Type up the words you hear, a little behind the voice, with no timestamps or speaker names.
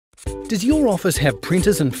Does your office have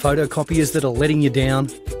printers and photocopiers that are letting you down?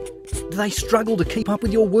 Do they struggle to keep up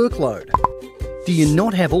with your workload? Do you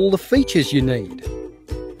not have all the features you need?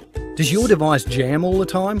 Does your device jam all the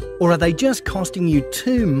time, or are they just costing you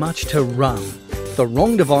too much to run? The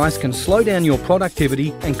wrong device can slow down your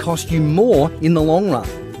productivity and cost you more in the long run.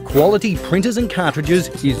 Quality printers and cartridges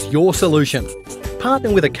is your solution.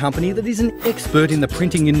 Partner with a company that is an expert in the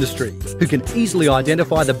printing industry, who can easily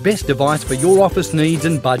identify the best device for your office needs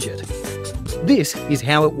and budget. This is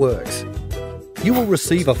how it works. You will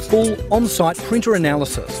receive a full on-site printer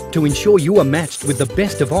analysis to ensure you are matched with the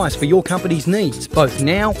best device for your company's needs, both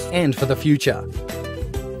now and for the future.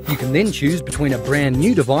 You can then choose between a brand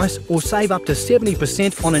new device or save up to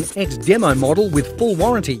 70% on an ex-demo model with full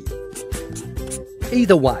warranty.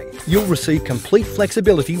 Either way, you'll receive complete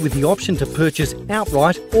flexibility with the option to purchase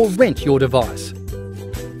outright or rent your device.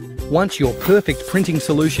 Once your perfect printing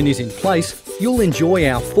solution is in place, you'll enjoy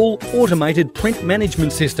our full automated print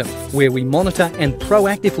management system, where we monitor and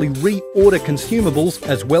proactively reorder consumables,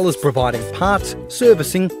 as well as providing parts,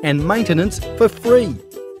 servicing and maintenance for free.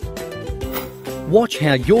 Watch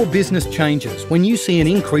how your business changes when you see an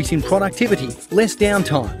increase in productivity, less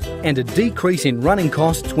downtime, and a decrease in running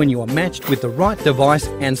costs when you are matched with the right device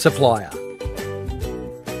and supplier.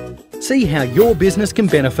 See how your business can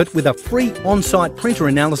benefit with a free on-site printer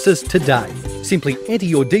analysis today. Simply enter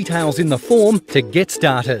your details in the form to get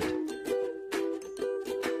started.